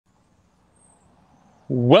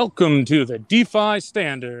Welcome to the DeFi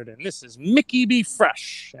Standard, and this is Mickey B.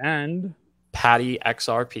 Fresh and Patty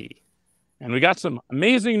XRP. And we got some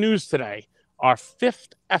amazing news today. Our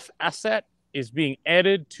fifth F asset is being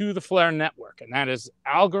added to the Flare network, and that is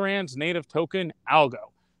Algorand's native token,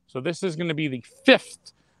 ALGO. So this is going to be the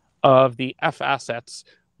fifth of the F assets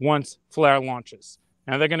once Flare launches.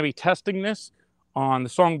 Now they're going to be testing this on the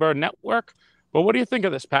Songbird Network. But what do you think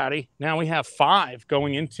of this, Patty? Now we have 5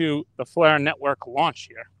 going into the Flare network launch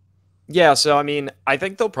here. Yeah, so I mean, I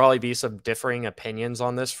think there'll probably be some differing opinions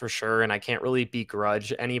on this for sure, and I can't really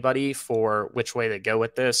begrudge anybody for which way they go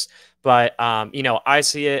with this. But I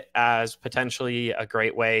see it as potentially a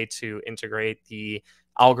great way to integrate the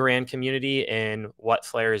Algorand community in what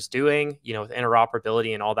Flare is doing, with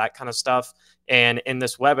interoperability and all that kind of stuff. And in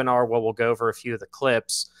this webinar, we'll go over a few of the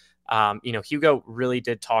clips. Hugo really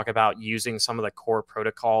did talk about using some of the core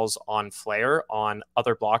protocols on Flare on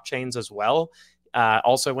other blockchains as well.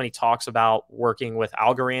 Also, when he talks about working with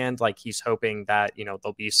Algorand, like he's hoping that,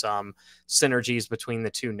 there'll be some synergies between the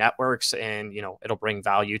two networks and, it'll bring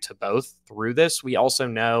value to both through this. We also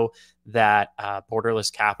know that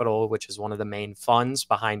Borderless Capital, which is one of the main funds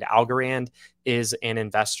behind Algorand, is an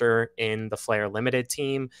investor in the Flare Limited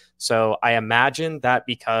team. So I imagine that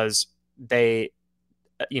because they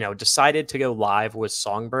decided to go live with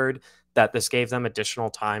Songbird, that this gave them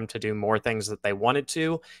additional time to do more things that they wanted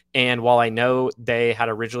to. And while I know they had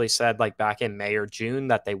originally said like back in May or June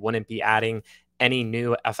that they wouldn't be adding any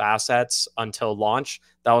new F assets until launch,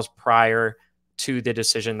 that was prior to the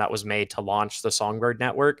decision that was made to launch the Songbird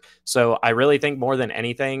network. So I really think more than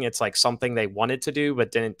anything, it's like something they wanted to do,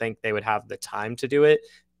 but didn't think they would have the time to do it.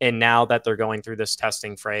 And now that they're going through this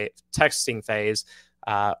testing phase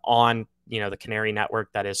on the Canary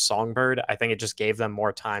network that is Songbird, I think it just gave them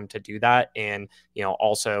more time to do that and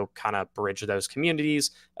also kind of bridge those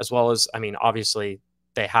communities, as well as, obviously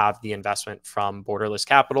they have the investment from Borderless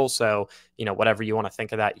Capital, so whatever you want to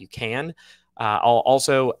think of that, you can. I'll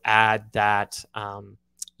also add that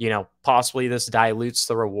possibly this dilutes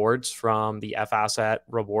the rewards from the F asset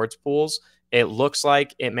rewards pools. It looks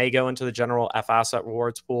like it may go into the general F asset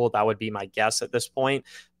rewards pool. That would be my guess at this point.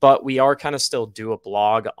 But we are kind of still due a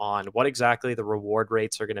blog on what exactly the reward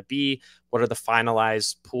rates are going to be. What are the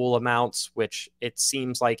finalized pool amounts, which it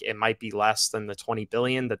seems like it might be less than the 20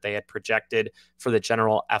 billion that they had projected for the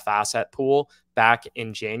general F asset pool back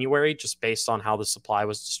in January, just based on how the supply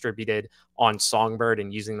was distributed on Songbird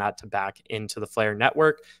and using that to back into the Flare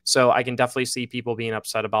network. So I can definitely see people being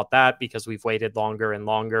upset about that because we've waited longer and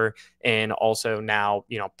longer. And also now,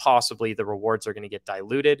 possibly the rewards are going to get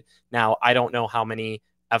diluted. Now, I don't know how many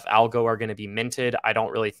ALGO are going to be minted. I don't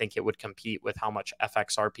really think it would compete with how much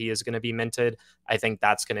FXRP is going to be minted. I think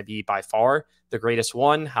that's going to be by far the greatest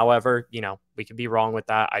one. However, we could be wrong with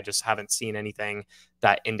that. I just haven't seen anything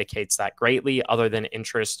that indicates that greatly other than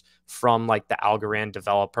interest from like the Algorand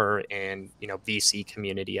developer and, VC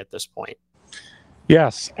community at this point.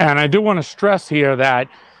 Yes, and I do want to stress here that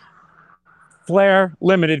Flare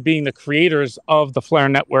Limited, being the creators of the Flare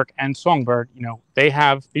network and Songbird, they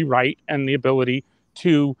have the right and the ability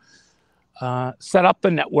to set up the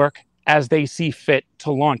network as they see fit to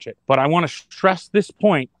launch it. But I want to stress this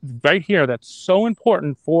point right here that's so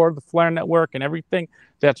important for the Flare network and everything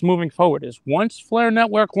that's moving forward is once Flare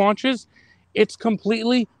network launches, it's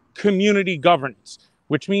completely community governance,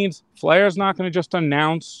 which means Flare is not going to just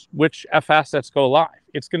announce which F assets go live.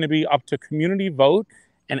 It's going to be up to community vote,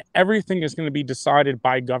 and everything is going to be decided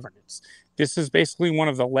by governance. This is basically one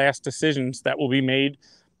of the last decisions that will be made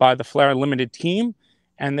by the Flare Limited team,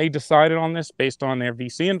 and they decided on this based on their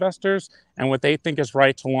VC investors and what they think is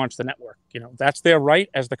right to launch the network. That's their right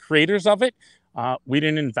as the creators of it. We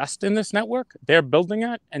didn't invest in this network. They're building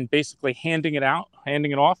it and basically handing it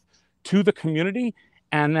off to the community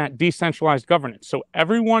and that decentralized governance. So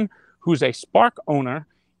everyone who's a Spark owner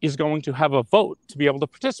is going to have a vote to be able to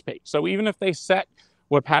participate. So even if they set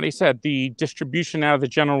what Patty said, the distribution out of the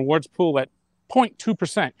general rewards pool at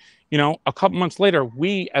 0.2%, a couple months later,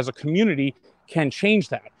 we as a community can change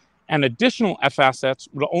that. And additional F assets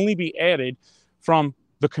will only be added from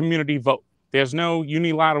the community vote. There's no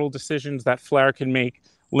unilateral decisions that Flare can make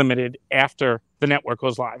limited after the network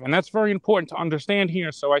goes live. And that's very important to understand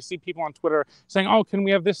here. So I see people on Twitter saying, oh, can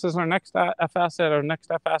we have this as our next F asset or next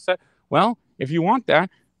F asset? Well, if you want that,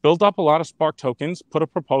 build up a lot of Spark tokens, put a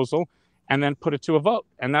proposal, and then put it to a vote.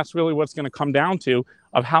 And that's really what's going to come down to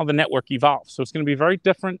of how the network evolves. So it's going to be very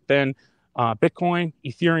different than Bitcoin,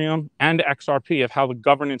 Ethereum, and XRP of how the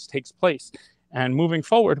governance takes place. And moving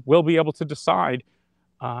forward, we'll be able to decide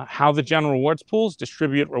how the general rewards pools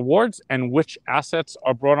distribute rewards and which assets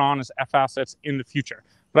are brought on as F assets in the future.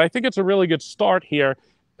 But I think it's a really good start here,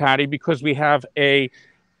 Patty, because we have a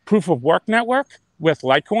proof of work network with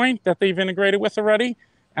Litecoin that they've integrated with already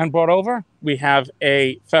and brought over. We have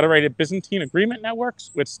a federated Byzantine agreement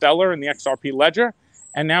networks with Stellar and the XRP ledger.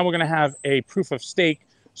 And now we're going to have a proof of stake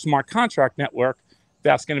smart contract network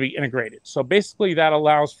that's going to be integrated. So basically that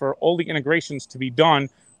allows for all the integrations to be done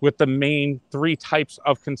with the main 3 types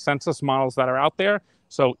of consensus models that are out there.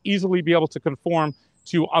 So easily be able to conform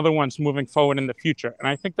to other ones moving forward in the future. And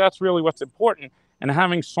I think that's really what's important. And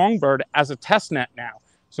having Songbird as a test net now.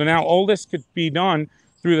 So now all this could be done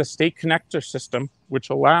through the state connector system, which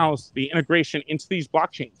allows the integration into these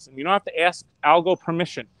blockchains. And you don't have to ask ALGO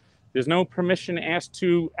permission. There's no permission asked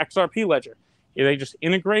to XRP ledger. They just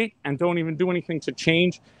integrate and don't even do anything to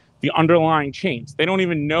change the underlying chains. They don't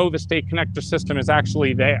even know the state connector system is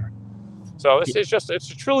actually there. So this is just, it's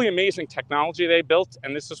a truly amazing technology they built.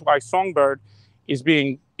 And this is why Songbird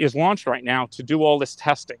is launched right now to do all this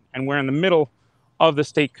testing. And we're in the middle of the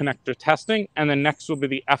state connector testing. And then next will be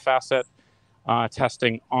the F asset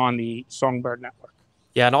testing on the Songbird network.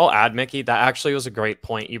 Yeah, and I'll add, Mickey, that actually was a great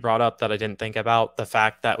point you brought up that I didn't think about. The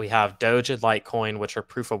fact that we have Doge and Litecoin, which are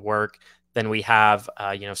proof of work. Then we have,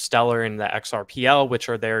 Stellar and the XRPL, which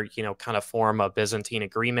are their, kind of form of Byzantine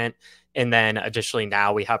agreement. And then additionally,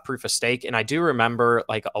 now we have proof of stake. And I do remember,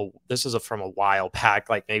 this is from a while back,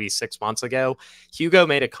 like maybe 6 months ago, Hugo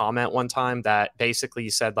made a comment one time that basically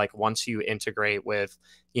said, like, once you integrate with,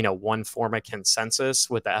 one form of consensus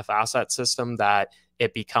with the F asset system, that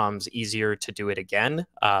it becomes easier to do it again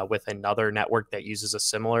with another network that uses a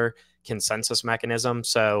similar consensus mechanism.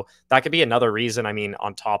 So that could be another reason. I mean,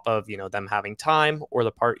 on top of, them having time or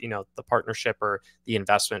the partnership or the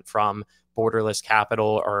investment from Borderless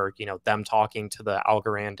Capital, or, them talking to the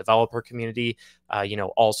Algorand developer community,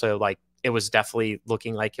 also, like, it was definitely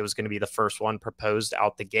looking like it was going to be the first one proposed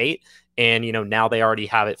out the gate. And, now they already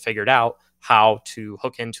have it figured out how to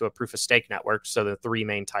hook into a proof of stake network. So the 3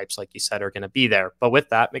 main types, like you said, are going to be there. But with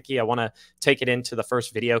that, Mickey, I want to take it into the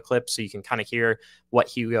first video clip so you can kind of hear what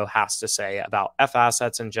Hugo has to say about F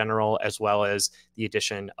assets in general, as well as the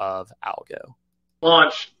addition of Algo.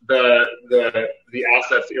 Launch the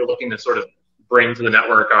assets that you're looking to sort of bring to the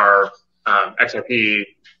network are XRP,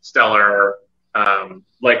 Stellar,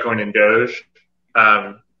 Litecoin, and Doge.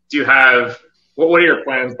 Do you have what are your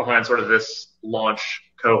plans behind sort of this launch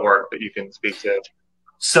cohort that you can speak to?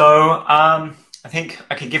 So I think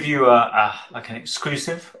I can give you like an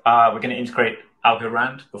exclusive. We're going to integrate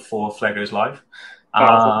Algorand before Flare goes live.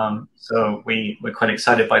 So we're quite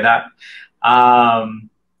excited by that.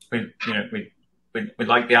 We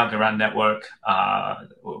like the Algorand network.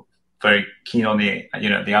 We're very keen on the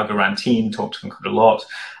Algorand team. Talked to them quite a lot.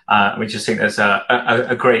 We just think there's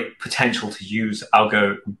a great potential to use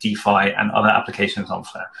Algo, DeFi, and other applications on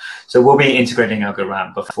Flare. So we'll be integrating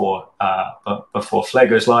Algorand before Flare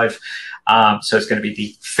goes live. So it's going to be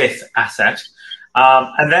the 5th asset,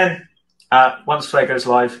 and then once Flare goes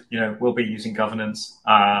live, we'll be using governance,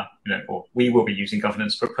 or we will be using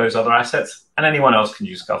governance to propose other assets, and anyone else can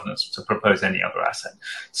use governance to propose any other asset.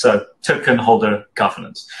 So token holder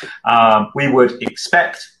governance. We would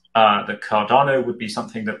expect the Cardano would be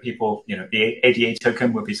something that people, the ADA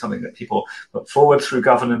token would be something that people put forward through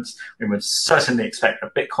governance. We would certainly expect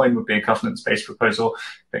that Bitcoin would be a governance-based proposal,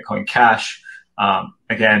 Bitcoin Cash.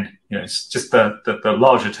 Again, it's just the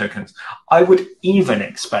larger tokens. I would even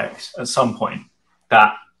expect at some point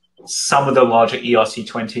that some of the larger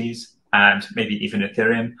ERC20s and maybe even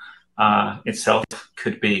Ethereum itself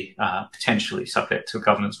could be potentially subject to a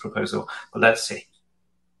governance proposal. But let's see.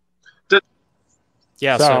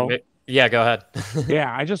 Yeah. So yeah, go ahead.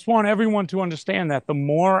 Yeah, I just want everyone to understand that the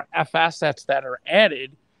more F assets that are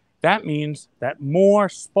added, that means that more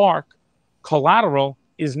Spark collateral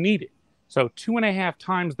is needed. So 2.5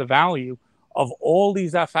 times the value of all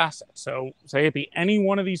these F assets. So say it be any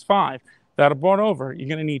one of these 5 that are brought over, you're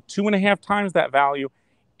going to need 2.5 times that value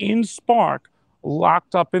in Spark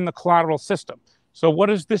locked up in the collateral system. So what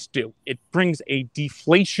does this do? It brings a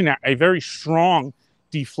very strong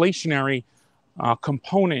deflationary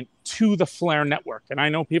component to the Flare network. And I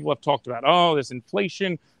know people have talked about, oh, there's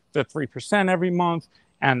inflation, the 3% every month,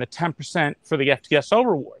 and the 10% for the FTSO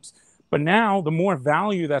rewards. But now the more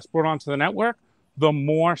value that's brought onto the network, the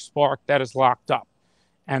more Spark that is locked up.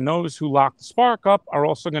 And those who lock the Spark up are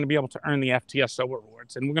also going to be able to earn the FTSO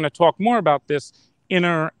rewards. And we're going to talk more about this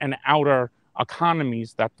inner and outer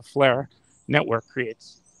economies that the Flare network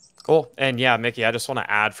creates. Cool. And yeah, Mickey, I just want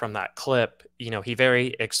to add from that clip, he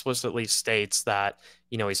very explicitly states that,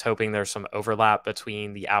 he's hoping there's some overlap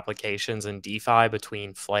between the applications and DeFi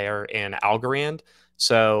between Flare and Algorand.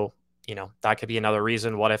 So, you know, that could be another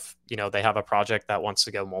reason. What if, you know, they have a project that wants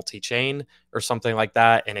to go multi-chain or something like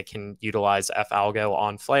that, and it can utilize ALGO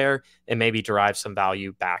on Flare and maybe derive some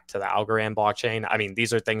value back to the Algorand blockchain? I mean,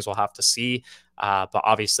 these are things we'll have to see. But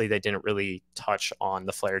obviously they didn't really touch on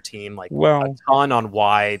the Flare team like a ton on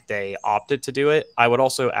why they opted to do it. I would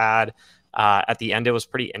also add at the end, it was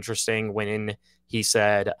pretty interesting when he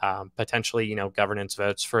said potentially, you know, governance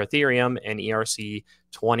votes for Ethereum and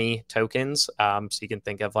ERC20 tokens. So you can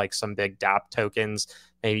think of like some big DApp tokens,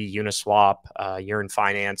 maybe Uniswap, Yearn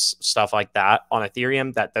Finance, stuff like that on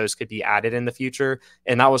Ethereum, that those could be added in the future.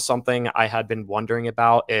 And that was something I had been wondering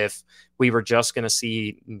about, if we were just going to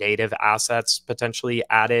see native assets potentially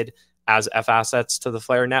added as F assets to the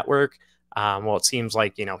Flare network. Well, it seems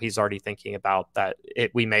like, you know, he's already thinking about that.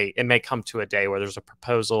 It may come to a day where there's a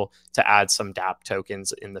proposal to add some DApp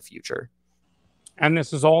tokens in the future. And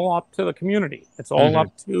this is all up to the community. It's all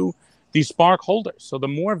up to the Spark holders. So the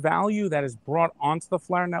more value that is brought onto the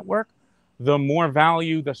Flare network, the more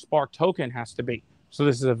value the Spark token has to be. So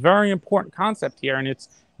this is a very important concept here. And it's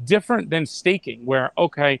different than staking, where,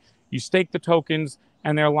 okay, you stake the tokens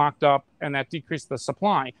and they're locked up and that decreases the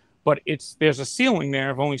supply. But there's a ceiling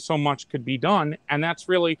there of only so much could be done. And that's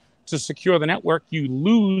really to secure the network. You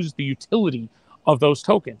lose the utility of those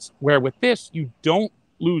tokens, where with this, you don't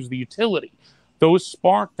lose the utility. Those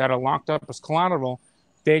Spark that are locked up as collateral,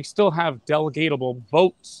 they still have delegatable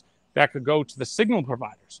votes that could go to the signal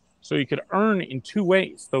providers. So you could earn in two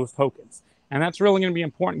ways those tokens. And that's really going to be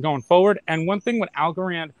important going forward. And one thing with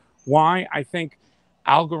Algorand, why I think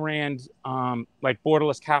Algorand, like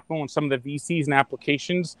Borderless Capital and some of the VCs and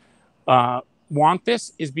applications want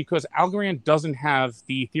this, is because Algorand doesn't have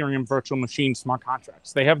the Ethereum virtual machine smart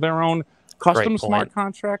contracts. They have their own custom smart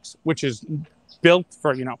contracts, which is built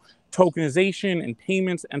for, you know, tokenization and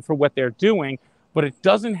payments and for what they're doing, but it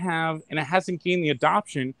doesn't have, and it hasn't gained the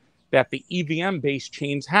adoption that the EVM-based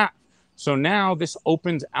chains have. So now this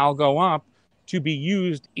opens ALGO up to be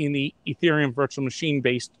used in the Ethereum virtual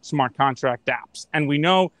machine-based smart contract apps. And we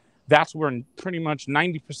know that's where pretty much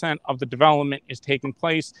 90% of the development is taking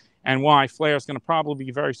place, and why Flare is going to probably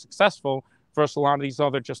be very successful versus a lot of these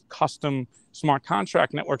other just custom smart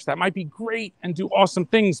contract networks that might be great and do awesome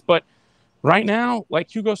things. But right now,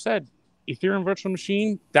 like Hugo said, Ethereum virtual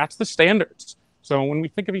machine, that's the standards. So when we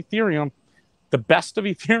think of Ethereum, the best of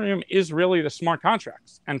Ethereum is really the smart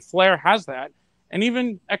contracts, and Flare has that, and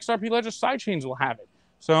even XRP Ledger sidechains will have it.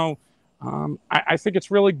 So I think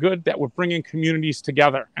it's really good that we're bringing communities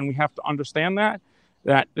together, and we have to understand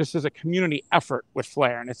that this is a community effort with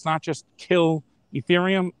Flare, and it's not just kill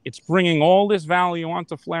Ethereum, it's bringing all this value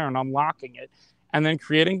onto Flare and unlocking it, and then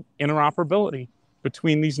creating interoperability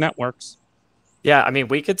between these networks. Yeah, I mean,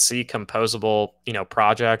 we could see composable, you know,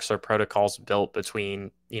 projects or protocols built between,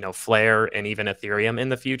 you know, Flare and even Ethereum in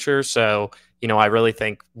the future. So, you know, I really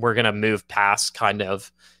think we're going to move past kind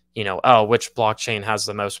of, you know, oh, which blockchain has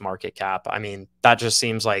the most market cap? I mean, that just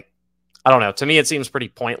seems like, I don't know. To me, it seems pretty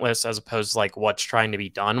pointless, as opposed to like what's trying to be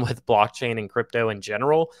done with blockchain and crypto in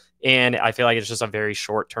general. And I feel like it's just a very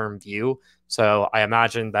short-term view. So I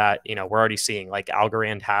imagine that, you know, we're already seeing like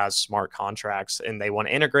Algorand has smart contracts and they want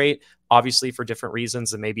to integrate, obviously for different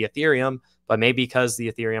reasons than maybe Ethereum, but maybe because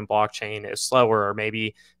the Ethereum blockchain is slower, or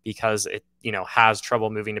maybe because it, you know, has trouble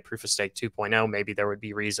moving to proof of stake 2.0. Maybe there would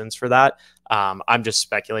be reasons for that. I'm just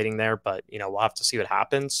speculating there, but, you know, we'll have to see what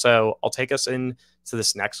happens. So I'll take us into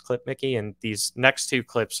this next clip, Mickey, and these next two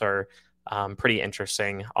clips are pretty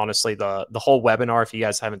interesting. Honestly, the whole webinar, if you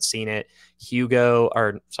guys haven't seen it,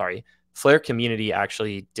 Flare community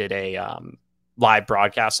actually did a live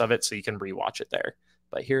broadcast of it, so you can rewatch it there.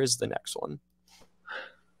 But here's the next one.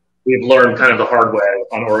 We've learned kind of the hard way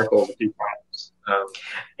on Oracle a few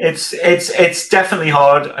times. It's definitely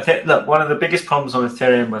hard. I think, look, one of the biggest problems on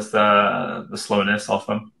Ethereum was the slowness of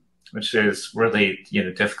them, which is really, you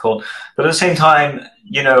know, difficult. But at the same time,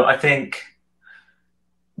 you know, I think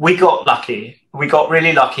we got lucky. We got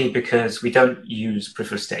really lucky because we don't use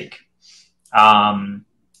proof of stake,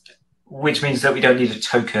 which means that we don't need a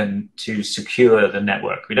token to secure the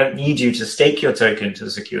network. We don't need you to stake your token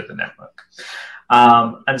to secure the network.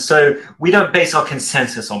 And so we don't base our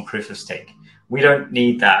consensus on proof of stake. We don't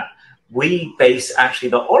need that. We base actually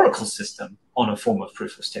the Oracle system on a form of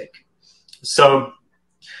proof of stake. So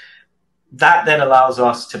that then allows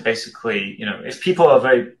us to basically, you know, if people are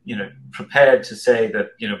very, you know, prepared to say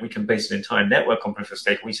that, you know, we can base an entire network on proof of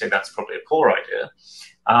stake, we say that's probably a poor idea.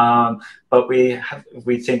 But we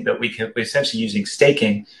think that we're essentially using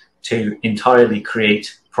staking to entirely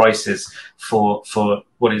create prices for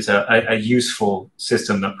what is a useful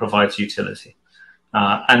system that provides utility.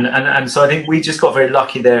 And so I think we just got very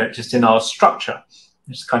lucky there, just in our structure.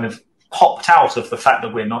 Just kind of popped out of the fact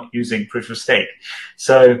that we're not using proof of stake.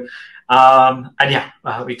 So, and yeah,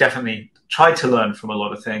 we definitely tried to learn from a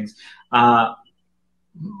lot of things.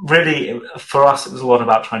 Really, for us, it was a lot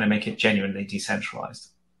about trying to make it genuinely decentralized.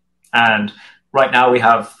 And right now we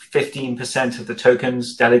have 15% of the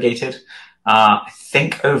tokens delegated. I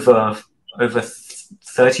think over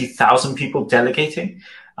 30,000 people delegating,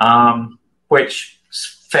 which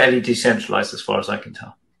is fairly decentralized as far as I can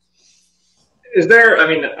tell. Is there, I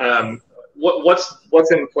mean,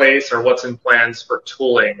 what's in place or what's in plans for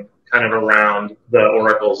tooling kind of around the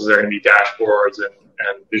oracles? Is there going to be dashboards and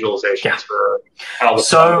visualizations for how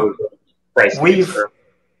the price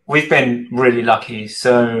we've been really lucky.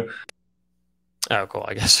 So, oh, cool.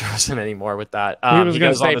 I guess there wasn't any more with that. He was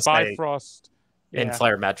going to say Bifrost in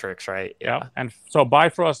Flare metrics, right? Yeah. And so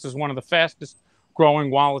Bifrost is one of the fastest growing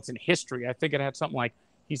wallets in history. I think it had something like,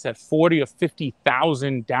 he said 40 or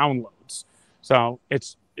 50,000 downloads. So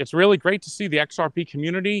it's really great to see the XRP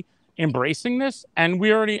community embracing this. And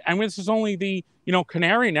this is only the,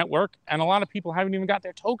 Canary network, and a lot of people haven't even got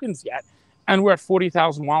their tokens yet. And we're at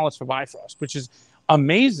 40,000 wallets for Bifrost, which is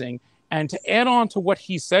amazing. And to add on to what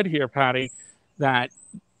he said here, Patty, that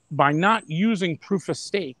by not using proof of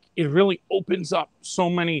stake, it really opens up so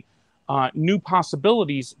many new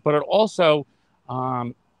possibilities, but it also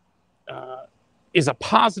is a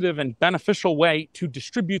positive and beneficial way to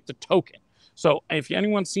distribute the token. So if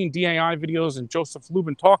anyone's seen DAI videos and Joseph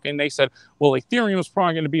Lubin talking, they said, well, Ethereum is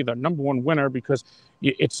probably going to be the #1 winner because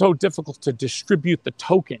it's so difficult to distribute the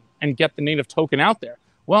token and get the native token out there.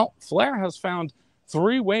 Well, Flare has found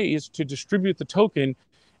 3 ways to distribute the token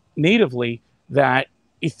natively that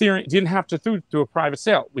Ethereum didn't have to through a private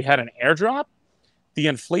sale. We had an airdrop. The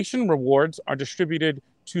inflation rewards are distributed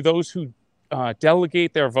to those who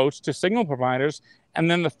delegate their votes to signal providers.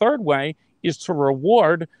 And then the third way is to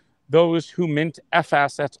reward those who mint F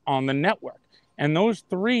assets on the network. And those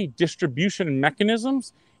 3 distribution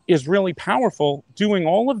mechanisms is really powerful, doing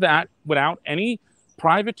all of that without any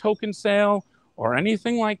private token sale or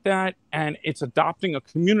anything like that. And it's adopting a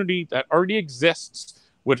community that already exists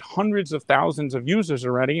with hundreds of thousands of users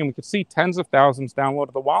already. And we could see tens of thousands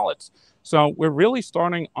downloaded the wallets. So we're really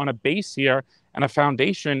starting on a base here and a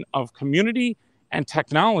foundation of community and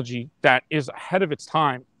technology that is ahead of its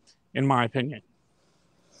time, in my opinion.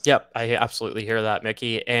 Yep, I absolutely hear that,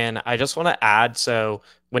 Mickey. And I just want to add, so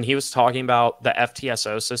when he was talking about the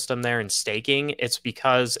FTSO system there and staking, it's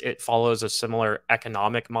because it follows a similar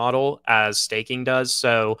economic model as staking does.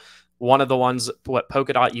 So one of the ones, what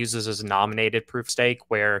Polkadot uses is nominated proof stake,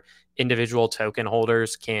 where individual token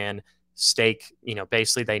holders can stake,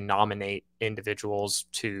 basically they nominate individuals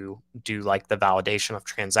to do like the validation of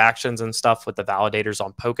transactions and stuff with the validators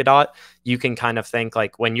on Polkadot. You can kind of think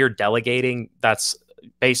like when you're delegating, that's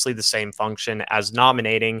basically the same function as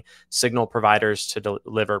nominating signal providers to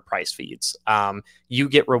deliver price feeds. You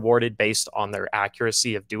get rewarded based on their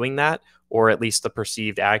accuracy of doing that, or at least the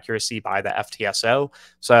perceived accuracy by the FTSO.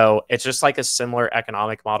 So it's just like a similar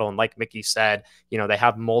economic model. And like Mickey said, they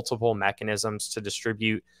have multiple mechanisms to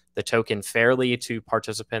distribute the token fairly to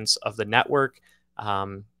participants of the network.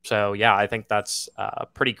 So yeah, I think that's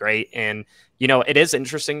pretty great. And, it is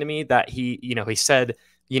interesting to me that he said,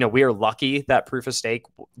 we are lucky that proof of stake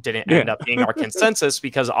didn't end up being our consensus,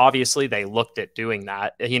 because obviously they looked at doing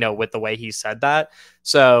that, with the way he said that.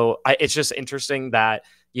 So it's just interesting that,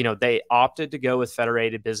 they opted to go with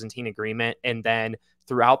Federated Byzantine Agreement. And then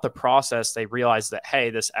throughout the process, they realized that, hey,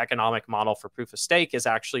 this economic model for proof of stake is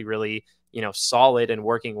actually really, solid and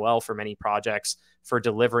working well for many projects for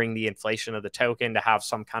delivering the inflation of the token to have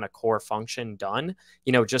some kind of core function done.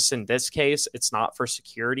 Just in this case, it's not for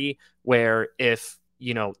security, where if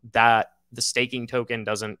that the staking token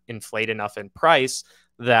doesn't inflate enough in price,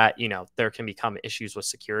 that, there can become issues with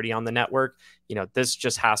security on the network. This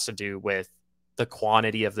just has to do with the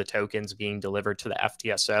quantity of the tokens being delivered to the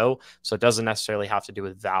FTSO. So it doesn't necessarily have to do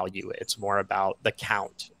with value. It's more about the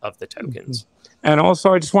count of the tokens. And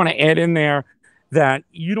also, I just want to add in there that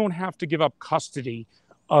you don't have to give up custody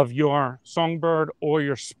of your Songbird or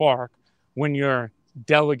your Spark when you're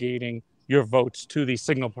delegating your votes to the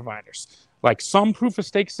signal providers. Like some proof of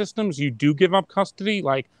stake systems, you do give up custody,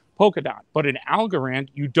 like Polkadot. But in Algorand,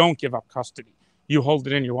 you don't give up custody. You hold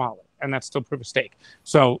it in your wallet, and that's still proof of stake.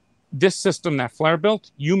 So this system that Flare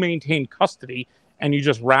built, you maintain custody, and you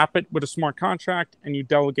just wrap it with a smart contract, and you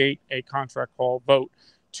delegate a contract called vote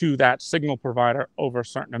to that signal provider over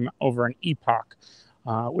an epoch,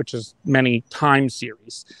 which is many time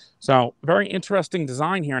series. So very interesting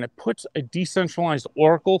design here, and it puts a decentralized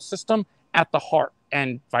Oracle system at the heart.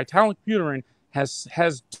 And Vitalik Buterin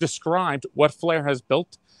has described what Flare has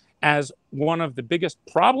built, as one of the biggest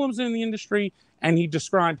problems in the industry, and he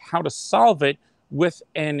described how to solve it with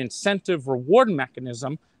an incentive reward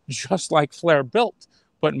mechanism, just like Flare built.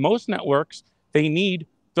 But most networks, they need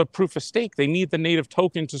the proof of stake. They need the native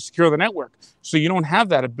token to secure the network. So you don't have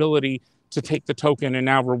that ability to take the token and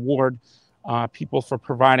now reward people for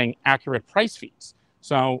providing accurate price feeds.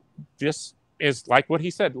 So this is, like what he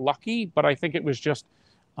said, lucky, but I think it was just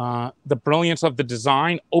the brilliance of the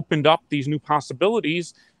design opened up these new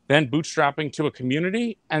possibilities, then bootstrapping to a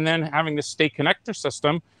community, and then having the stake connector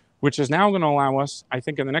system, which is now going to allow us, I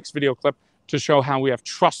think in the next video clip, to show how we have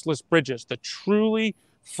trustless bridges, the truly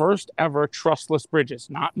first ever trustless bridges,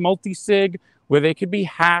 not multi-sig, where they could be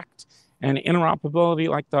hacked, and interoperability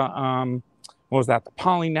like the, what was that, the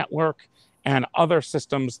Poly network, and other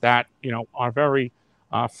systems that, you know, are very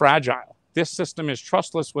fragile. This system is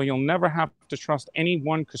trustless, where you'll never have to trust any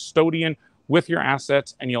one custodian with your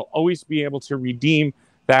assets, and you'll always be able to redeem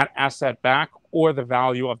that asset back or the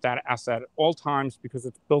value of that asset at all times, because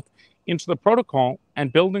it's built into the protocol.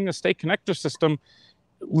 And building a stake connector system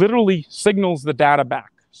literally signals the data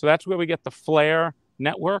back. So that's where we get the Flare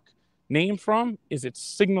network name from, is it's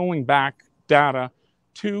signaling back data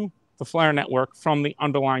to the Flare network from the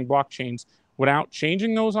underlying blockchains without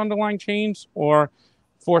changing those underlying chains or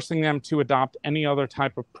forcing them to adopt any other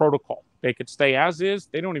type of protocol. They could stay as is.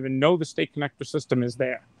 They don't even know the stake connector system is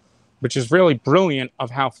there, which is really brilliant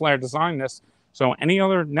of how Flare designed this. So any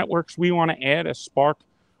other networks we want to add as Spark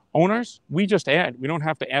owners, we just add. We don't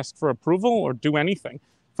have to ask for approval or do anything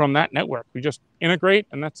from that network. We just integrate,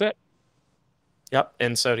 and that's it. Yep.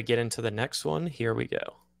 And so to get into the next one, here we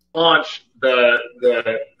go. Launch the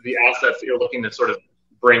assets that you're looking to sort of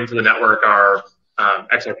bring to the network are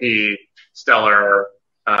XRP, Stellar,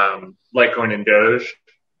 Litecoin, and Doge.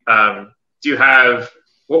 Do you have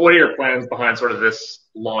what are your plans behind sort of this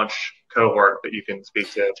launch cohort that you can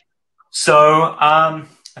speak to? So I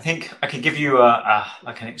think I can give you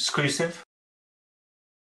like an exclusive.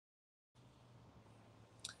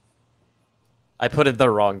 I put in the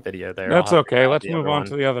wrong video there. That's okay. Let's move on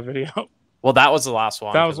to the other video. Well, that was the last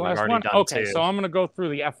one. That was the last one? Okay, so I'm going to go through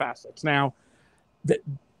the F assets. Now,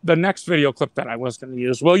 the next video clip that I was going to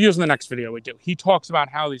use, we'll use in the next video we do. He talks about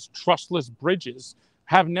how these trustless bridges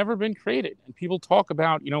have never been created. And people talk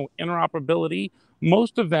about, you know, interoperability.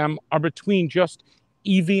 Most of them are between just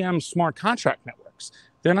EVM smart contract networks.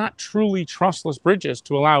 They're not truly trustless bridges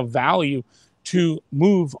to allow value to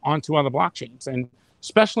move onto other blockchains. And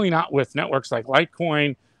especially not with networks like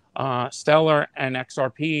Litecoin, Stellar, and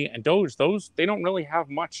XRP, and Doge. Those, they don't really have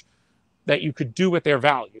much that you could do with their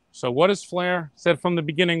value. So what has Flare said from the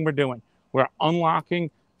beginning we're doing? We're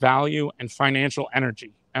unlocking value and financial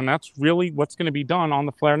energy. And that's really what's going to be done on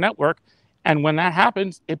the Flare network. And when that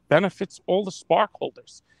happens, it benefits all the Spark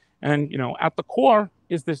holders. And, you know, at the core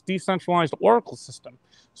is this decentralized Oracle system.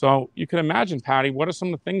 So you can imagine, Patty, what are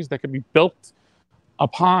some of the things that could be built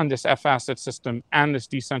upon this F asset system and this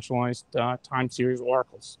decentralized time series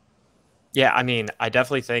oracles? Yeah, I mean, I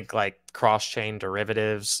definitely think like cross-chain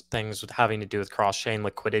derivatives, things with having to do with cross-chain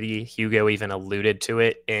liquidity. Hugo even alluded to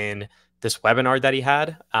it in this webinar that he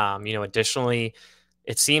had. You know, additionally,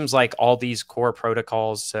 it seems like all these core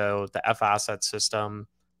protocols, so the F asset system,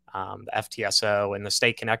 the FTSO, and the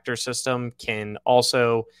stake connector system can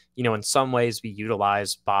also, you know, in some ways be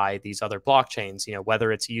utilized by these other blockchains, you know,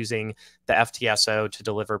 whether it's using the FTSO to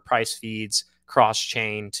deliver price feeds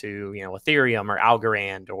cross-chain to, you know, Ethereum or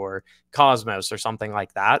Algorand or Cosmos or something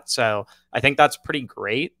like that. So I think that's pretty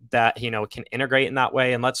great that, you know, it can integrate in that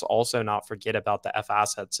way. And let's also not forget about the F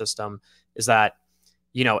asset system is that,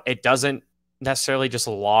 you know, it doesn't necessarily just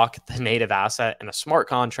lock the native asset in a smart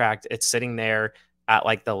contract. It's sitting there at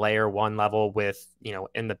like the layer 1 level with, you know,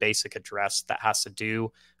 in the basic address that has to do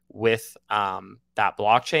with that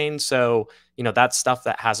blockchain. So, you know, that's stuff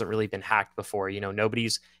that hasn't really been hacked before. You know,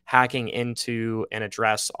 nobody's hacking into an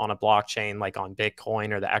address on a blockchain like on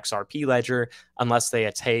Bitcoin or the XRP ledger unless they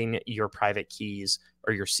attain your private keys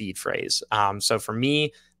or your seed phrase. So for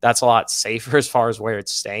me, that's a lot safer as far as where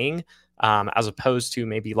it's staying, as opposed to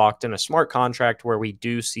maybe locked in a smart contract where we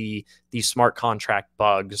do see these smart contract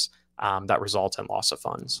bugs that result in loss of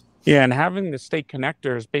funds. Yeah, and having the stake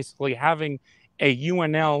connectors, basically having a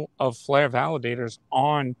UNL of Flare validators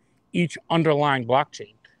on each underlying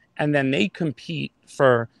blockchain, and then they compete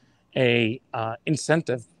for a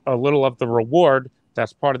incentive, a little of the reward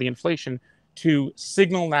that's part of the inflation, to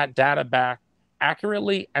signal that data back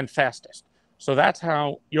accurately and fastest. So that's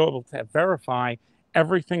how you're able to verify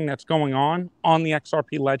everything that's going on the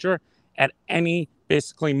XRP ledger at any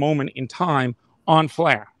basically moment in time on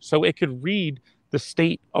Flare. So it could read the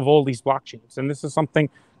state of all these blockchains. And this is something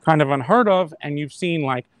kind of unheard of. And you've seen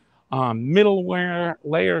like middleware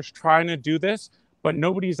layers trying to do this, but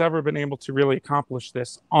nobody's ever been able to really accomplish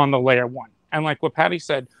this on the layer one. And like what Patty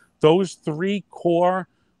said, those three core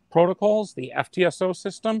protocols, the FTSO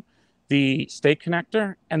system, the state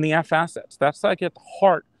connector, and the F assets, that's like at the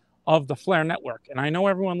heart of the Flare network. And I know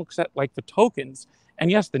everyone looks at like the tokens,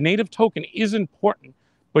 and yes, the native token is important,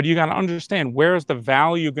 but you got to understand, where is the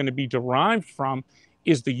value going to be derived from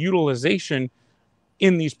is the utilization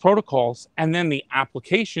in these protocols, and then the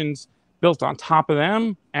applications built on top of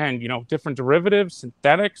them, and, you know, different derivatives,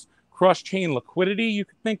 synthetics, cross-chain liquidity you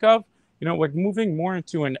could think of. You know, we're moving more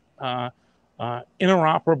into an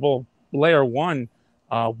interoperable layer one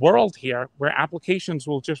world here, where applications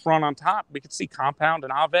will just run on top. We could see Compound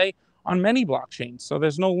and Aave on many blockchains. So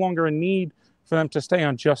there's no longer a need for them to stay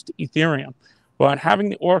on just Ethereum. But having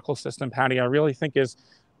the Oracle system, Patty, I really think is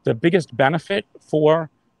the biggest benefit for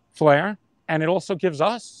Flare. And it also gives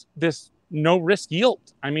us this no risk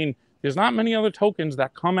yield. I mean, there's not many other tokens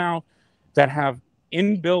that come out that have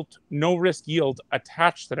inbuilt no risk yield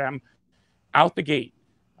attached to them out the gate,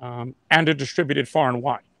 and are distributed far and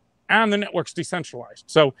wide. And the network's decentralized.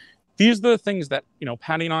 So these are the things that, you know,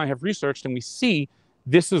 Patty and I have researched, and we see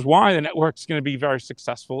this is why the network's going to be very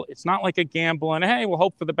successful. It's not like a gamble and, hey, we'll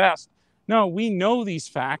hope for the best. No, we know these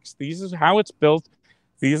facts. These is how it's built.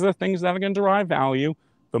 These are the things that are going to derive value.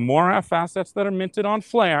 The more F assets that are minted on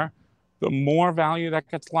Flare, the more value that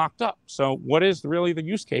gets locked up. So what is really the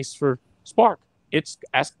use case for Spark? It's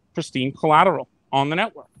as pristine collateral on the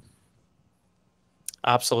network.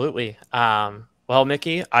 Absolutely. Well,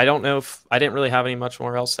 Mickey, I don't know if I didn't really have any much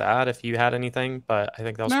more else to add if you had anything, but I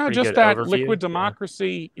think that was a pretty just good that overview. Liquid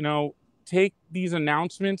democracy, you know, take these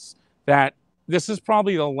announcements that this is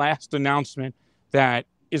probably the last announcement that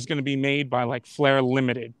is going to be made by like Flare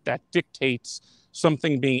Limited that dictates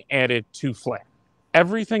something being added to Flare.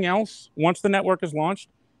 Everything else, once the network is launched,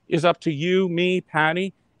 is up to you, me,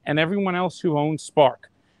 Patty, and everyone else who owns Spark.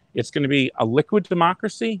 It's going to be a liquid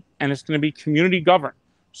democracy, and it's going to be community governed.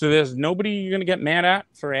 So there's nobody you're going to get mad at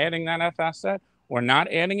for adding that F asset or not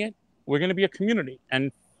adding it. We're going to be a community.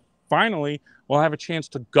 And finally, we'll have a chance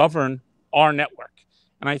to govern our network.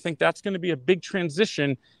 And I think that's going to be a big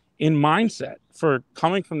transition in mindset for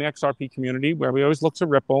coming from the XRP community, where we always look to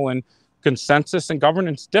Ripple, and consensus and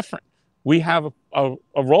governance different. We have a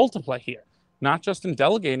role to play here, not just in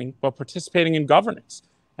delegating, but participating in governance.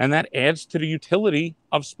 And that adds to the utility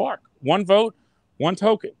of Spark. One vote, one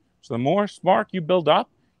token. So the more Spark you build up,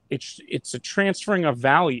 it's a transferring of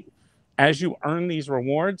value as you earn these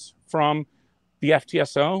rewards from the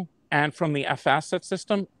FTSO and from the F asset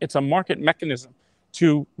system. It's a market mechanism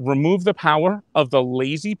to remove the power of the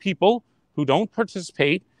lazy people who don't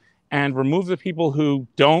participate, and remove the people who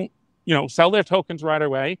don't, you know, sell their tokens right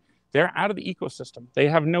away. They're out of the ecosystem. They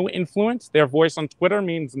have no influence. Their voice on Twitter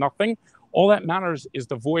means nothing. All that matters is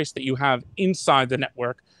the voice that you have inside the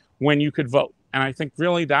network when you could vote. And I think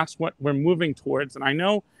really that's what we're moving towards. And I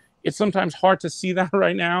know it's sometimes hard to see that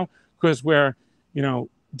right now, because we're, you know,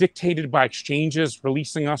 dictated by exchanges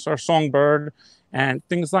releasing us our Songbird and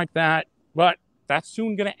things like that. But that's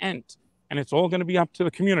soon going to end, and it's all going to be up to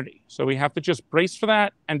the community. So we have to just brace for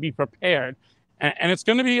that and be prepared. And it's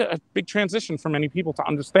going to be a big transition for many people to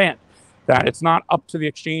understand that it's not up to the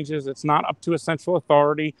exchanges. It's not up to a central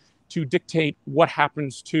authority to dictate what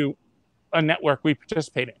happens to a network we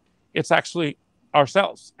participate in. It's actually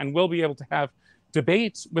ourselves, and we'll be able to have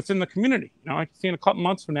debates within the community. You know, I can see in a couple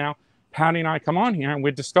months from now, Patty and I come on here and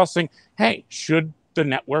we're discussing, hey, should the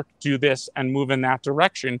network do this and move in that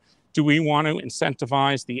direction? Do we want to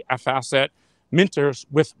incentivize the F asset minters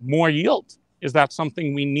with more yield? Is that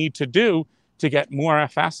something we need to do to get more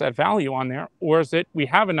F asset value on there? Or is it we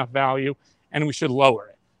have enough value and we should lower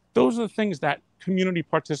it? Those are the things that community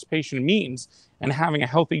participation means, and having a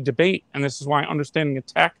healthy debate. And this is why understanding the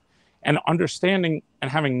tech and understanding and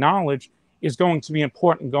having knowledge is going to be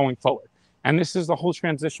important going forward. And this is the whole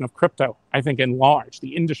transition of crypto, I think, in large.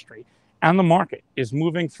 The industry and the market is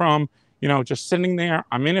moving from, you know, just sitting there,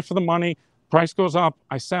 I'm in it for the money, price goes up,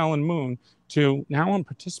 I sell and moon, to now I'm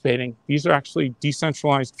participating. These are actually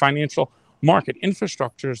decentralized financial market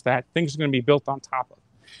infrastructures that things are going to be built on top of.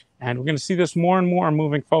 And we're going to see this more and more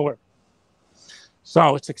moving forward.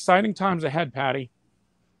 So it's exciting times ahead, Patty.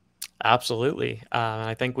 Absolutely.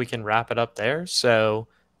 I think we can wrap it up there. So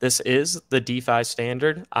this is the DeFi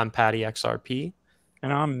Standard. I'm Patty XRP.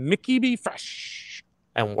 And I'm Mickey B. Fresh.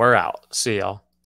 And we're out. See y'all.